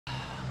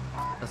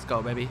Let's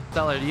go, baby.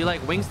 Stellar, do you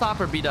like Wingstop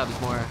or B-dubs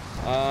more?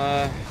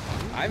 I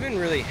haven't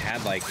really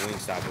had like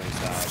Wingstop.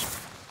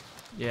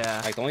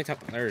 Yeah. Like the only time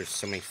there's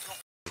so many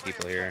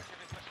people here.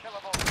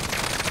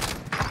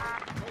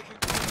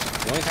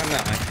 The only time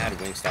that I had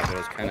Wingstop, it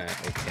was kind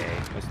of okay.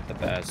 It wasn't the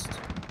best.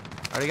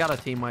 Already got a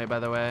team wipe, by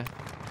the way.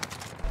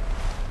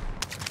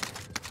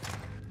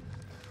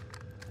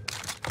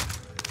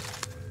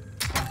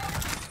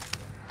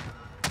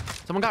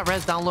 Someone got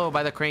res down low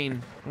by the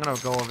crane. I'm gonna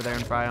go over there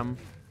and fry them.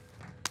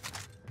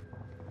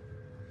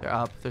 They're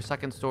up. They're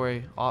second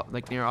story,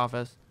 like near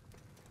office.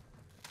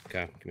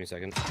 Okay, give me a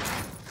second.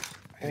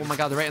 Oh my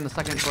god, they're right in the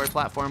second story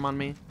platform on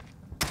me.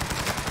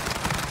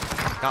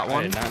 Got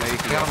one. I did not know you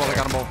could I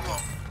got them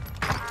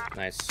both.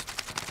 Nice.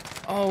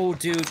 Oh,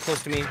 dude,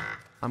 close to me.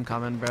 I'm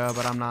coming, bro,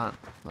 but I'm not,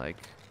 like...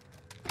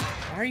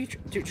 Why are you...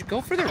 Dude,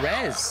 go for the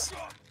res.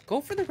 Go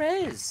for the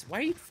res. Why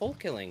are you full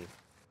killing?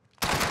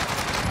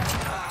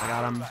 I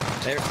got him.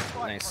 There.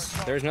 Nice.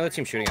 There's another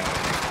team shooting at me.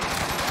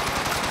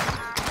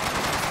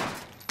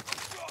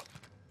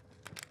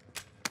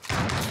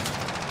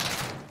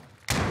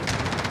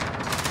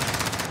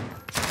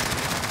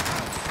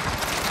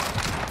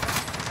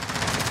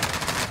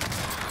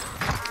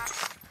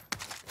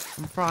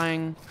 I'm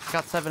frying.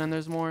 Got 7 and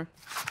there's more.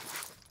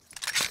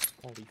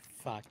 Holy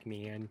fuck,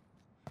 man.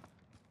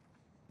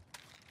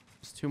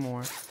 There's 2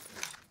 more.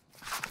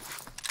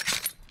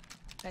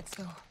 Let's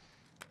go.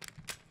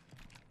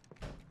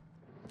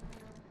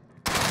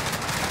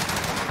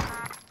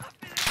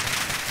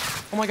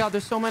 Oh my god,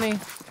 there's so many.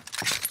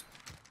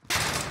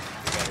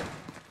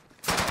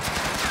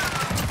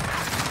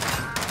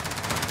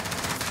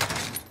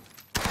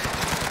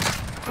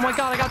 Oh my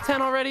god, I got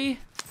 10 already.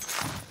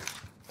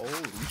 Holy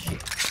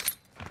shit.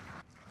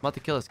 I'm about to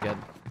kill this kid.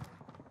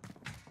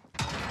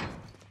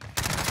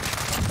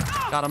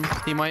 Got him.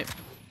 Team wipe.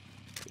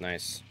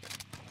 Nice.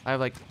 I have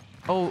like...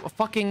 Oh,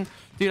 fucking...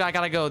 Dude, I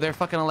gotta go. They're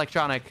fucking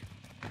electronic.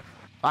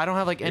 I don't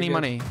have like any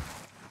money.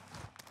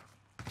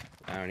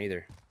 I don't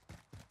either.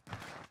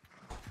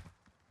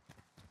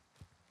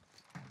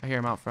 I hear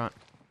him out front.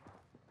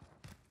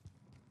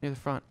 Near the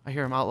front. I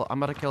hear him out.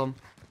 I'm about to kill him.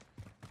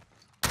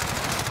 2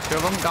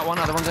 of them. Got one.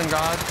 Other one's in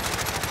garage.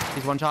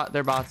 He's one shot.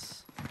 They're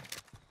bots.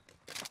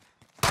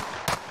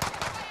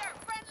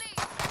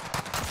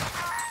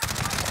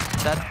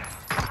 Dead.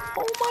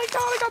 Oh my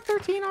god, I got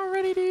 13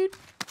 already, dude.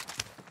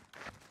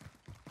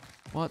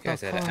 What You the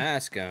guys had fuck?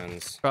 ass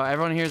guns. Bro,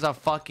 everyone here's a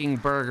fucking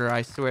burger.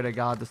 I swear to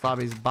god, this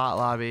lobby's bot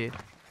lobby.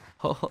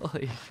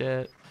 Holy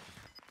shit.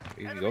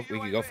 We can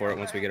go for it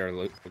once we get our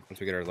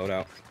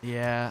loadout.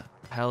 Yeah,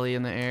 heli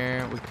in the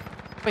air.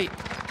 Wait.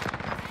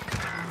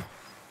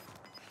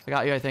 I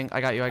got you, I think.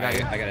 I got you. I got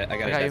it. I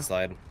got a dead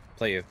slide.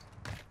 Play you.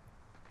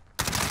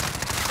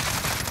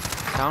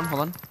 Down,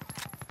 hold on.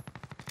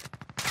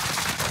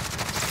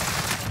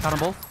 Got them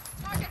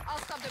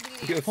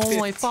both. You have Oh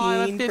my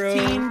 5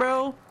 15, bro.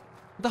 bro.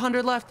 The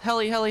 100 left.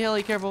 Heli,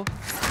 careful.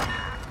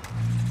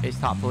 Ace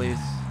top, please.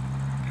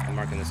 I'm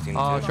marking this team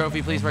Oh, too.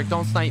 trophy, please, Rick.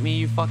 Don't snipe me,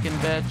 you fucking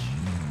bitch.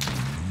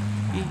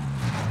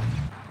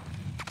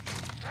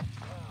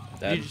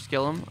 Did you just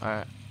kill him?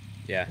 Alright.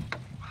 Yeah.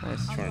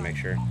 Nice. Just want to make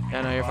sure.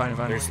 Yeah, no, you're fine, you're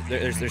fine. There's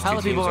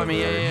Hella two people teams on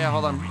me. over- Yeah.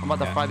 Hold on. I'm about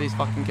to Yeah. fry these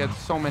fucking kids.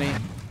 So many.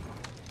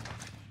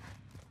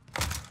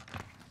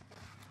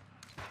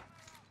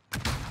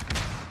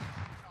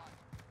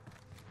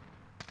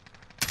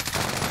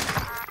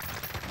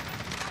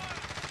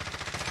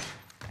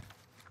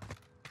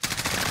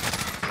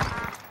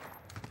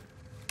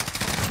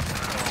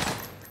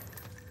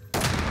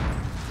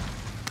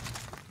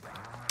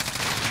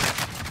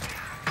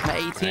 I'm at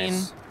 18.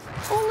 Nice.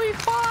 Holy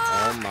fuck!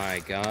 Oh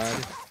my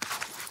god.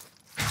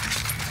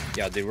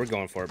 Yeah, dude, we're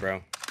going for it,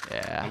 bro.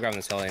 Yeah. I'm grabbing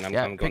this heli and I'm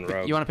going pick me-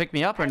 rogue. You want to pick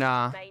me up or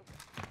nah?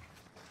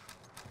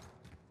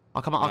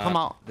 I'll come out. I'll come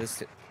out.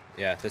 This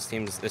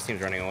team's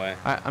running away.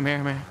 All right, I'm here.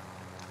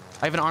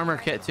 I have an armor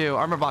kit too.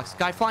 Armor box.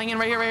 Guy flying in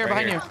right here,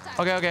 behind here.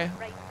 you. Okay.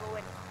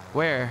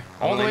 Where?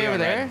 I'm All the way landing over on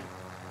there?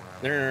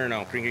 red.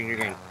 No.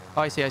 Green.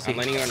 Oh, I see. I'm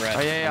landing you on red.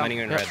 Oh, yeah. I'm landing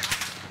you on red.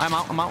 I'm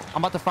out. I'm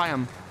about to fry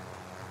him.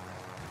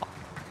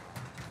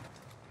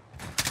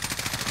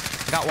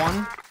 I got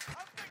one.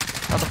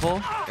 Got the full.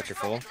 Got your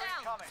full.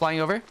 Flying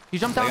over. He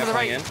jumped down to the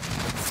right. In.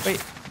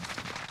 Wait.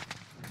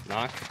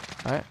 Knock.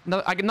 All right.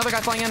 Another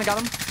guy flying in. I got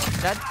him.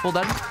 Dead. Full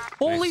dead.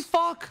 Holy Nice.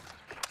 fuck.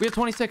 We have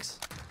 26.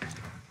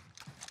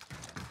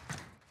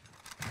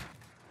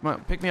 Come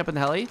on, pick me up in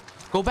the heli.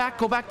 Go back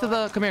to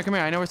the... Come here.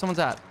 I know where someone's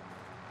at.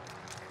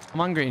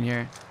 I'm on green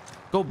here.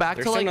 Go back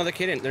There's to still like... another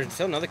kid in. There's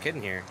still another kid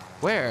in here.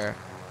 Where?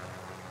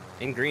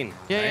 In green.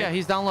 Yeah, right?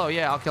 he's down low.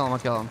 Yeah, I'll kill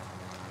him.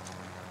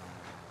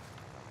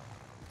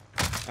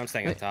 I'm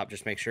staying on top.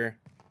 Just make sure.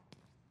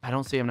 I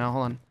don't see him now.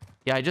 Hold on.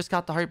 Yeah, I just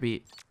got the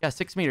heartbeat. Yeah,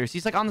 6 meters.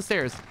 He's like on the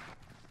stairs.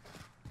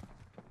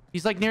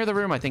 He's like near the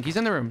room, I think. He's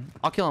in the room.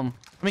 I'll kill him.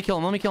 Let me kill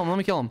him.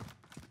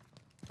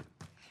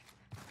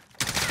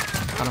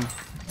 Got him.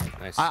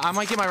 Nice. I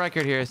might get my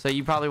record here, so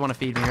you probably want to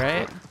feed me,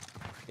 right?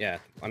 Yeah.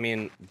 I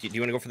mean, do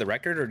you want to go for the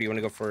record or do you want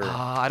to go for?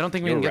 I don't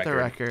think we can get the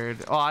record.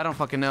 Oh, I don't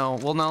fucking know.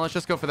 Well, no, let's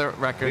just go for the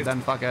record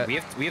then. Fuck it. We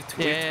have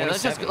yeah,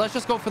 let's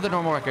just go for the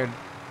normal record.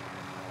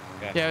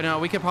 Okay. Yeah, no,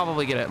 we could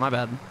probably get it. My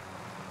bad.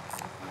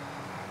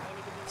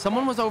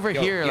 Someone was over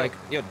here, like,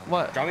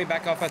 what? Drop me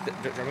back off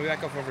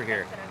over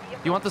here.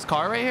 You want this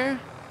car right here?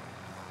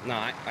 No,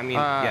 I mean,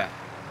 yeah.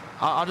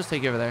 I'll just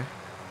take you over there.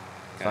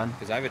 Okay,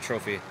 because I have a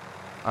trophy.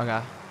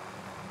 Okay.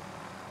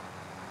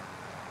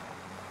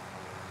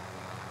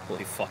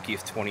 Holy fuck, you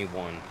have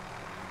 21.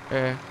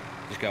 Here.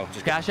 Just go.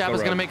 Cash App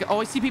is gonna make it. Oh,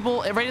 I see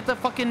people right at the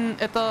fucking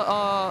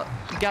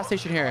gas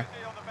station here.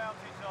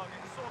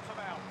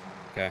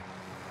 Okay.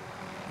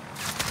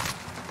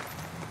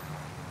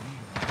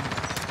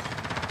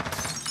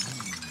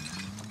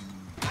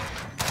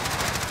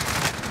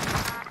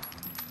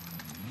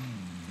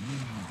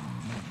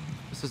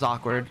 This is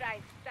awkward.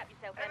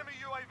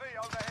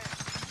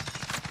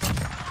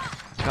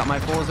 Got my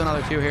fools,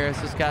 another 2 here.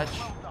 This is catch.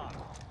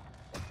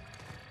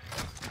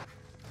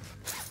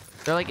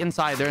 They're like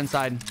inside. They're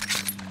inside.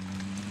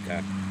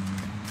 Okay.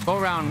 Go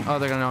around. Oh,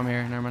 they're gonna know I'm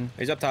here. Never mind.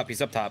 He's up top.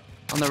 He's up top.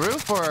 On the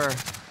roof or?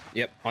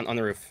 Yep, on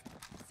the roof.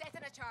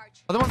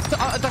 Other one's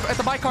at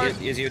the bike cart.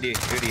 He's UD.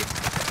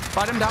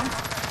 Fight him down.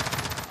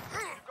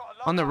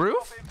 On the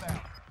roof?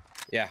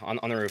 Yeah, on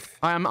the roof.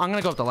 I'm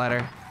gonna go up the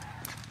ladder.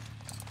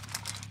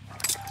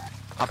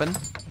 Hop in.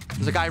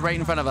 There's a guy right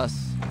in front of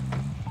us.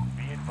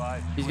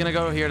 He's gonna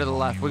go here to the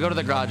left. We go to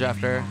the garage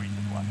after.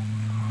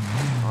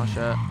 Oh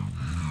shit.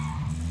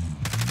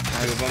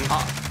 Two of them.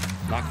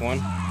 Knock one.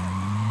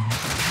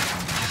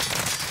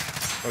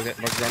 Okay,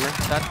 mark the armor.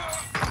 Dead.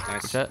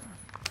 Nice. Shit.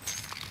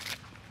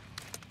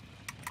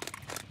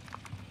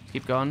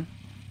 Keep going.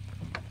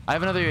 I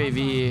have another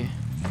UAV.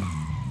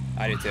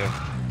 I do too.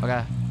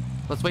 Okay.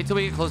 Let's wait till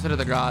we get closer to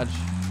the garage.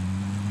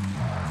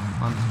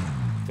 Come on.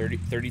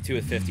 32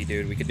 with 50,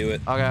 dude. We could do it.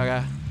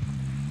 Okay.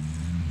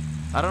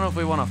 I don't know if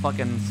we want to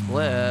fucking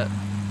split.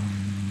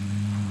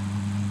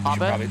 Pop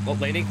it. Probably. Oh,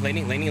 landing.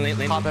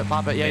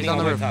 Pop it. Yeah, he's on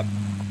the roof. Top.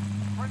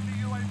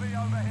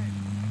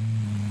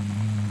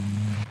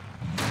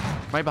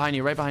 Right behind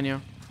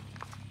you.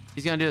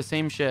 He's gonna do the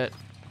same shit.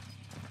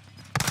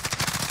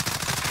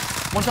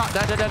 One shot.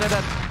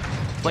 Dead.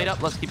 Blade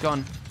up. Let's keep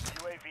going.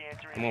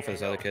 I'm going for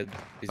this other kid.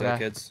 These other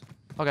kids.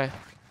 Okay. I'm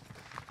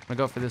gonna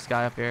go for this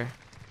guy up here.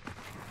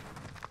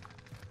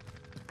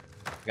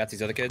 Got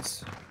these other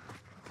kids.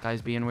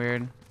 Guy's being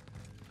weird.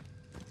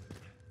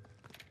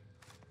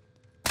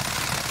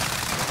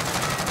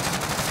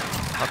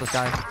 Got this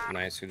guy.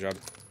 Nice. Good job.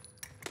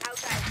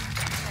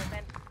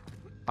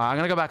 I'm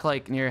gonna go back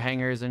like near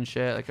hangars and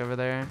shit, like over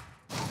there.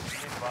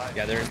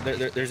 Yeah,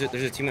 there's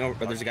a team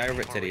over. There's a guy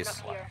over at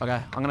Titties.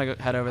 Okay, I'm gonna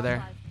head over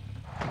there.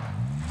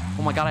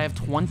 Oh my god, I have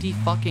 20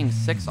 fucking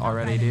 6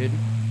 already, dude.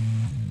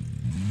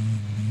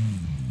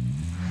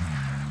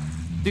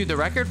 Dude, the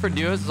record for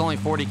duos is only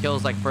 40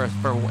 kills, like for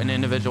an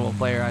individual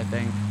player, I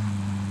think.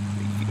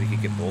 We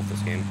could get both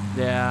this game.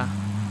 Yeah.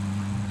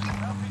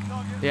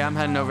 Yeah, I'm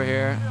heading over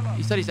here.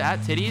 You said he's at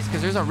Titties?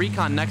 Because there's a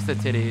recon next to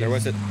Titties. There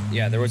was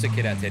a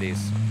kid at Titties.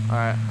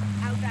 Alright.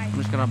 I'm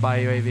just gonna buy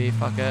UAV,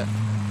 fuck it.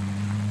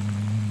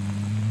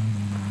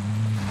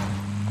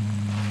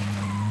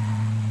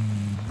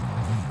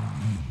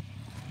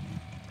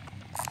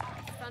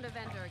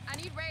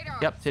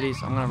 Yep,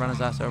 Titties. I'm gonna run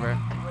his ass over.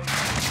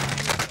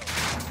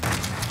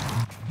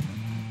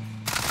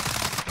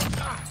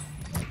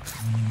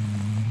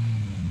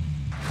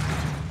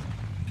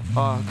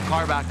 Oh,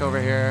 car back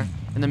over here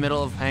in the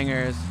middle of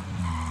hangars.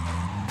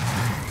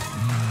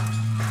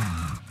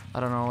 I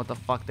don't know what the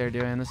fuck they're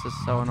doing. This is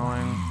so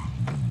annoying.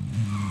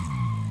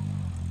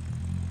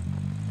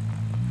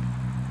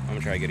 I'm gonna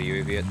try to get a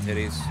UAV at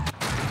Titties.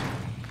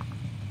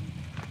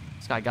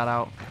 This guy got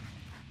out.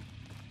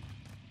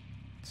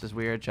 This is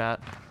weird,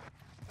 chat.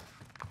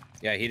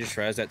 Yeah, he just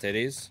rezzed at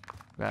Titties.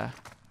 Okay.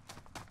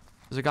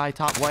 There's a guy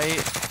top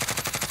white.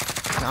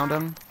 Found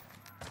him.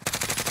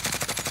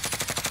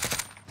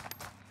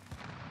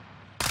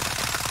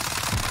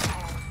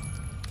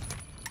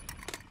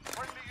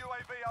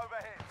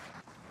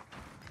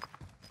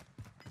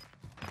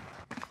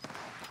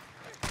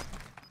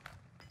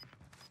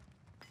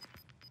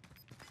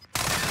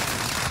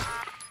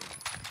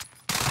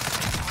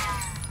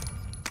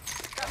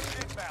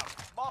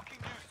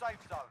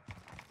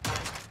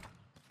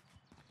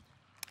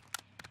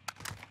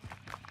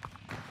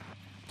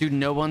 Dude,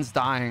 no one's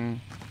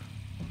dying.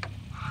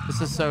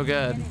 This is so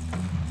good.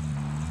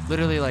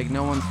 Literally, like,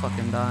 no one's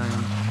fucking dying.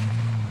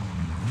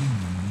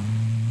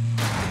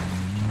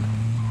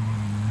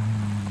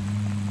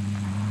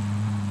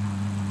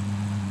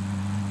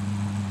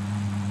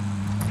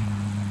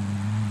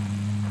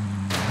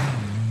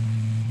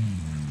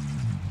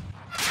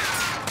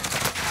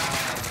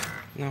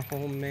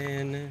 No,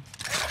 man.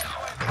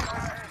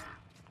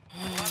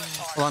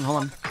 Hold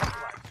on.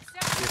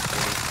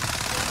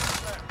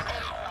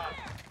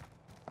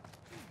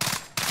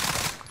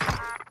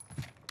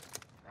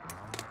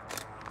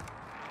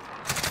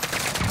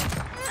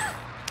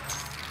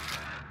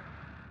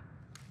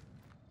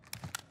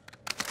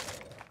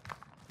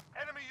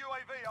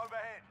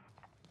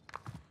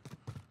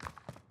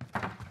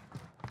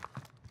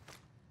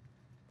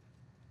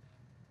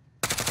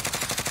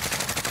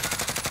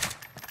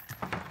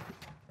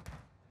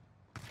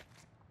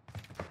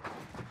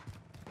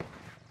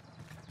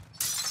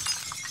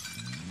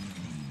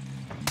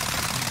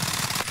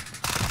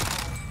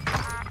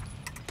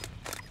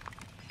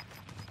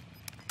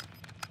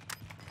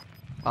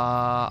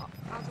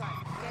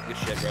 Good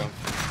shit, bro.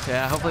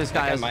 Yeah, hopefully this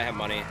guy That guy might have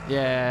money.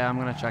 Yeah, I'm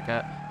gonna check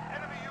it.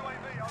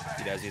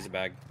 He does use a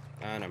bag.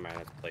 Ah, never mind.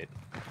 That's a plate.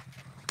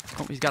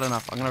 Oh, he's got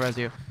enough. I'm gonna res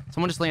you.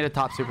 Someone just landed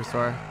top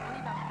superstore.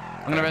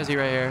 I'm gonna res you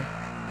right here.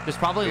 Just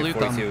probably loot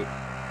them.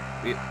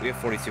 We have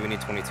 42. We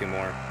need 22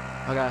 more.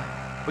 Okay.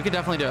 We could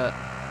definitely do it.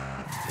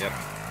 Yep.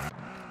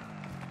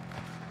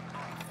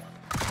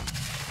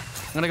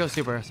 I'm gonna go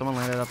super. Someone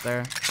landed up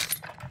there.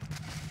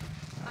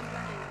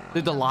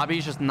 Dude, the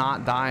lobby's just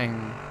not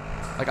dying.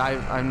 Like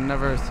I've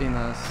never seen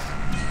this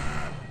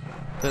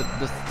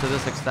to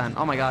this extent.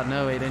 Oh my god,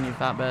 no, Aydan, you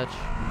fat bitch.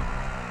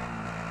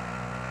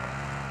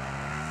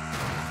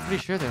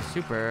 Pretty sure they're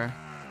super.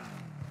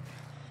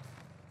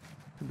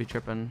 Could be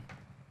tripping.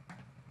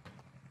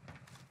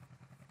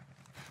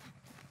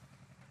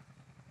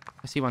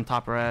 I see one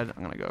top red.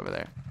 I'm gonna go over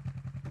there.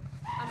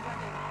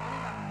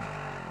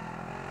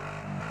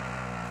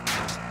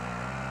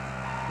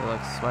 It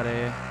looks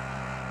sweaty.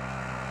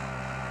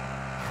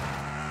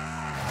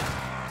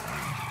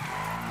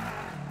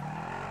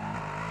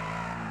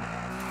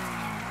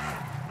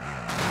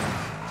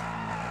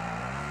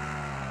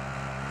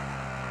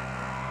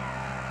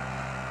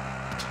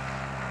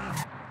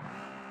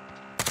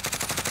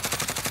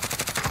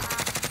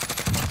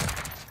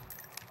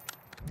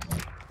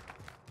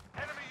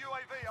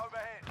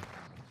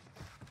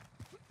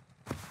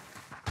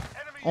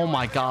 Oh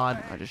my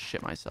god, I just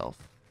shit myself.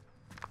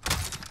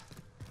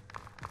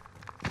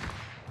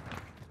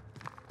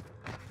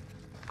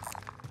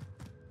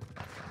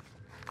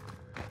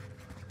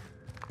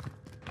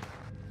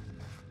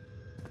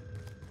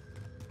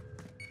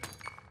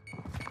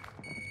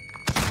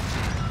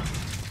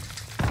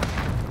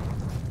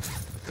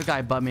 The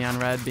guy butt me on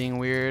red being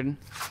weird.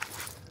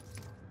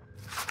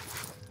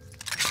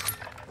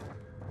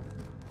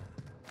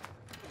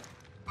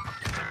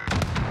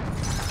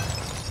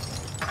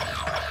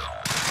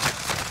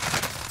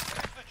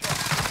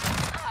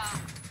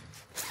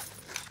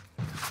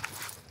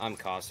 I'm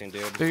costing,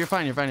 dude. Dude, you're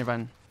fine, you're fine, you're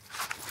fine.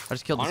 I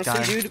just killed this guy.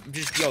 Honestly, dude,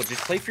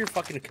 just play for your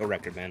fucking kill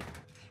record, man.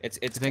 It's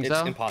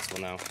so?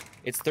 impossible now.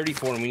 It's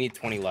 34 and we need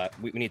 20 left.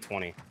 We need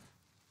 20.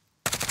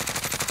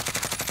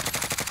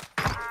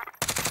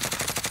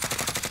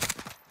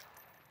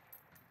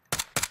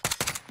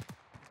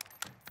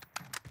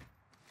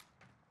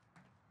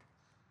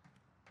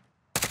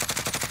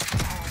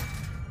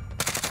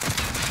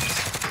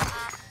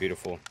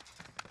 Beautiful.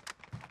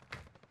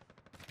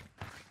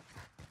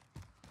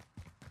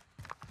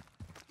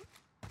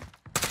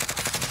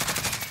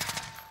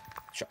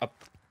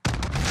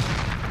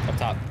 Up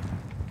top.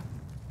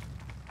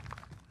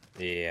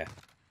 Yeah.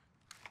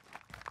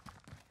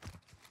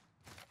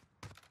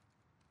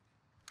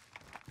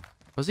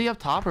 Was he up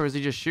top or was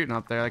he just shooting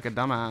up there like a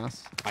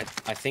dumbass? I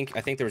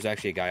think there was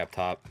actually a guy up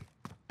top.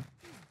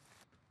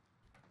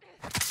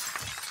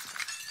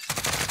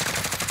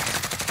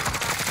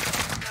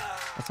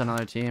 That's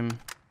another team.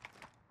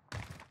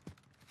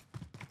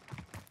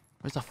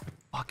 Where's the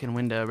fucking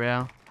window,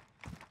 bro?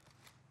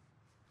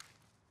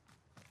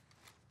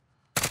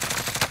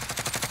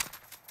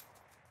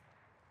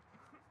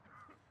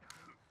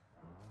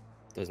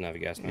 Doesn't have a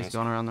gas mask. He's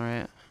going around the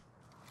right.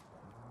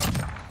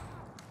 Did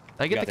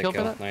I get the kill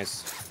for that?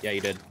 Nice. Yeah, you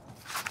did.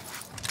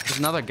 There's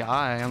another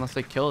guy, unless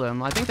they killed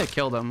him. I think they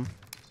killed him.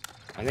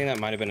 I think that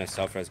might have been a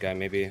self-res guy,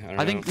 maybe. I don't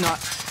know. I think not.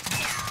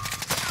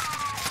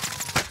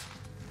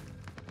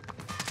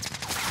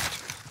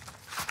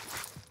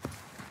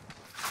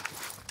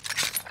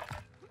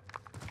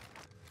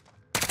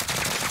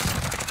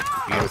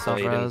 Beautiful,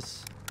 Aydan.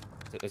 Res.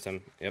 That's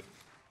him. Yep.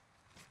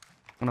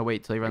 I'm gonna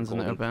wait till he runs in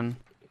the open.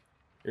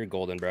 You're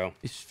golden, bro.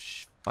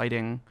 He's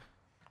fighting.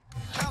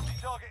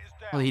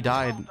 Oh, he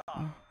died.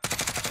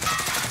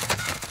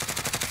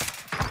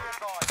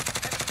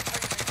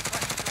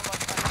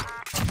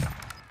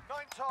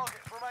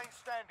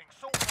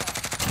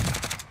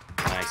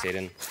 Nice,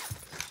 Aydan.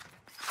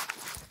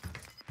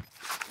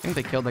 I think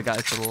they killed the guy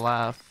to the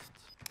left.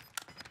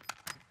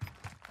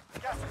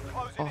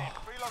 Oh.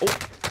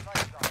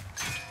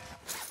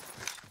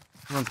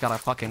 Someone's got a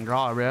fucking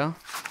draw, bro.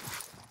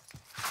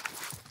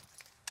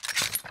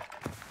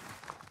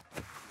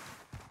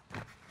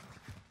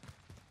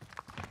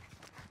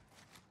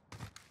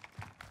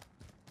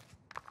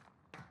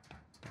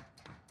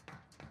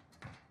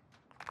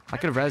 I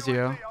could res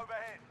you.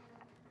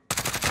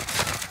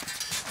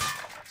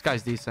 This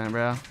guy's decent,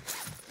 bro.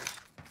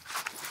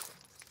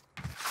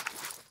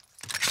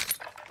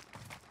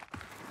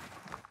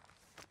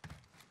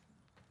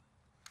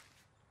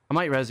 I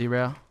might res you,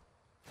 bro.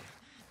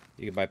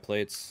 You can buy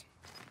plates.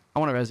 I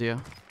want to res you.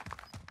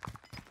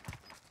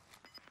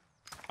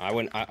 I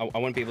wouldn't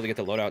be able to get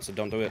the loadout, so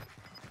don't do it.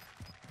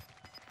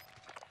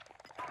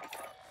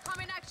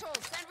 Coming actual,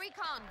 send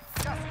recon.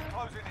 Gas is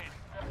closing in.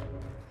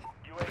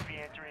 UAV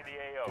entering the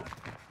AO.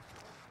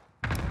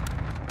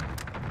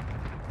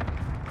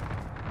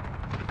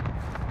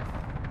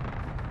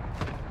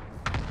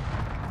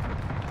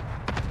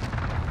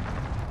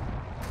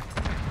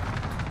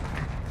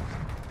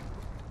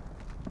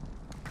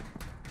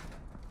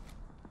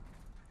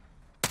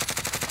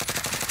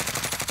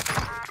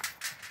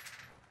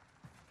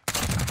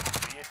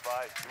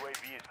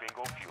 is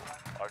bingo fuel.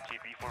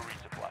 RTB for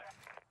resupply.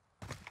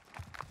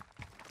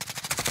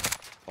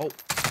 Oh.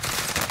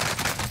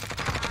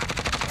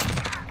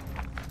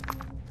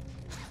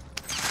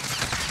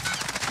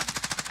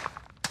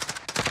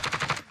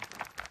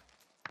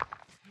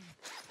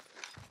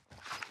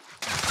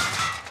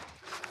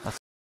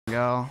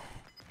 Go.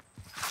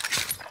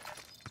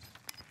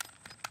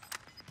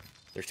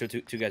 There's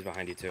two guys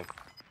behind you too.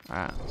 All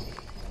right.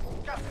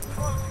 Gas is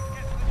closing.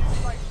 Get to the new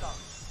safe zone.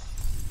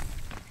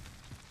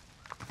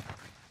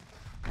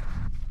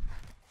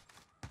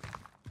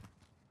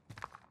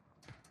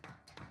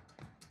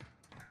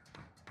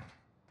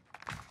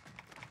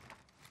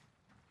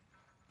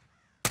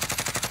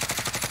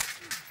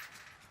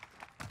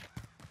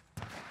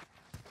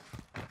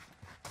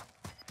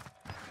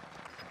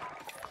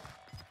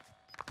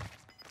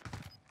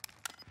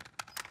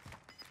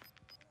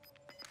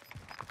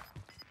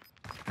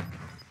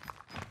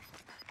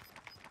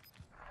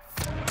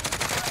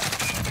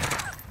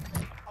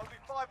 Only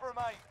 5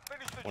 remain.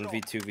 Finish the One job.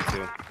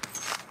 v2.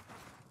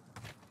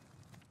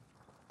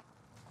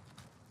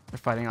 They're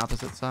fighting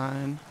opposite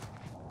side.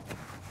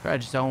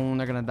 Red zone.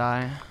 They're gonna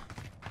die.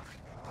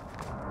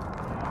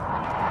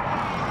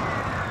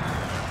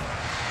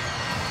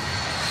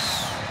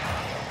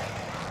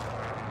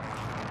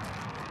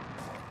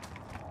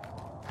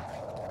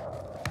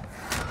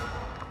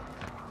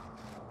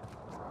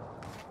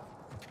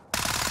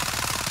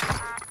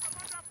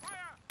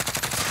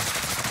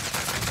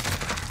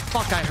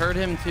 Fuck, I heard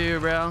him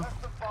too, bro. Less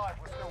than 5.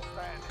 We're still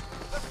standing.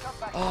 Let's come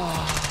back.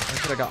 Oh, I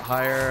should have got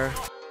higher.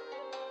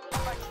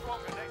 Back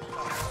stronger next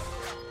time.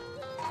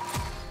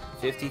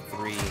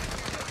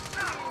 53.